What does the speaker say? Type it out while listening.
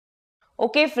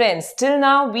Okay friends, till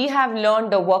now we have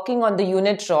learned the working on the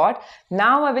unit rod.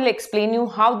 Now I will explain you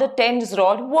how the tens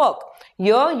rod work.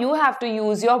 Here you have to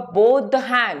use your both the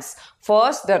hands.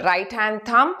 First the right hand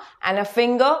thumb and a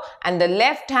finger, and the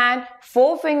left hand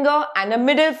forefinger and a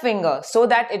middle finger, so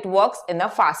that it works in a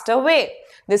faster way.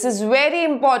 This is very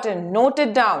important. Note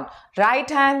it down. Right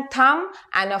hand thumb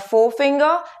and a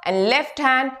forefinger, and left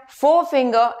hand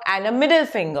forefinger and a middle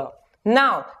finger.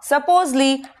 Now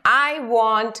supposedly I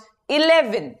want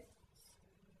 11.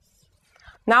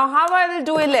 Now how I will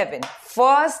do 11?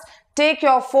 First take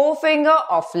your forefinger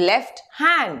of left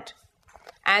hand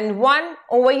and one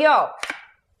over here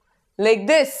like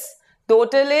this.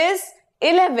 Total is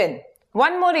 11.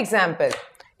 One more example.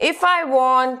 If I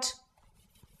want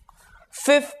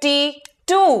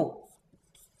 52,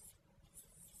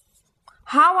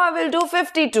 how I will do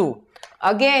 52?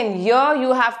 Again, here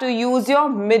you have to use your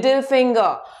middle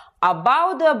finger.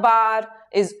 Above the bar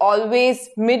is always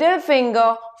middle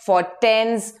finger for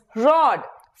tens rod.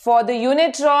 For the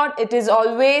unit rod, it is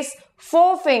always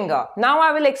forefinger. Now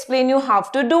I will explain you how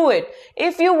to do it.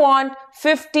 If you want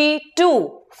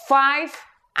 52, 5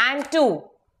 and 2,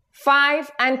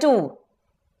 5 and 2.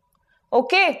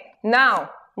 Okay, now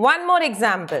one more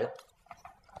example.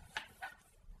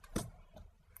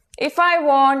 If I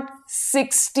want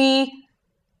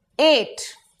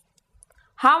 68,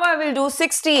 how I will do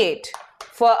 68?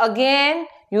 For again,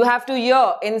 you have to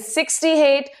here in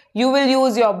 68, you will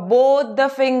use your both the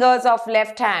fingers of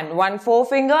left hand, one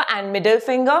forefinger and middle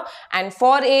finger, and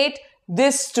for 8,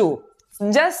 this two.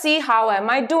 Just see how am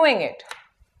I doing it.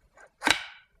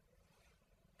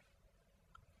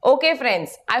 Okay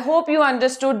friends, I hope you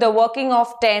understood the working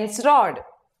of tens rod.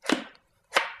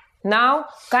 Now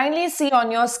kindly see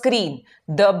on your screen.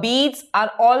 The beads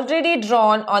are already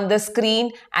drawn on the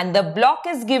screen and the block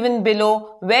is given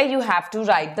below where you have to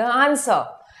write the answer.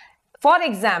 For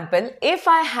example, if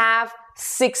I have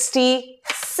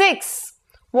 66,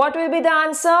 what will be the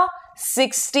answer?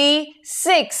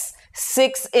 66.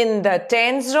 6 in the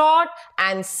tens rod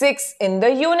and 6 in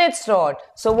the units rod.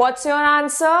 So what's your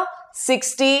answer?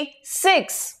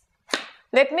 66.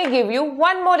 Let me give you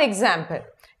one more example.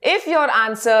 If your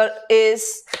answer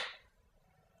is,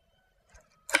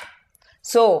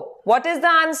 so what is the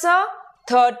answer?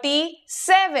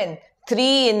 37.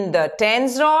 3 in the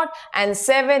tens rod and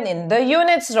 7 in the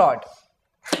units rod.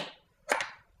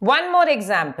 One more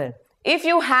example. If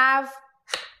you have,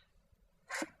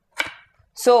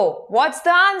 so what's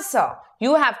the answer?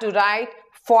 You have to write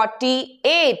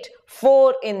 48.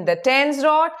 4 in the tens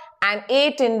rod and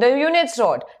 8 in the units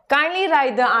rod. Kindly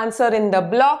write the answer in the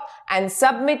block and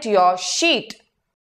submit your sheet.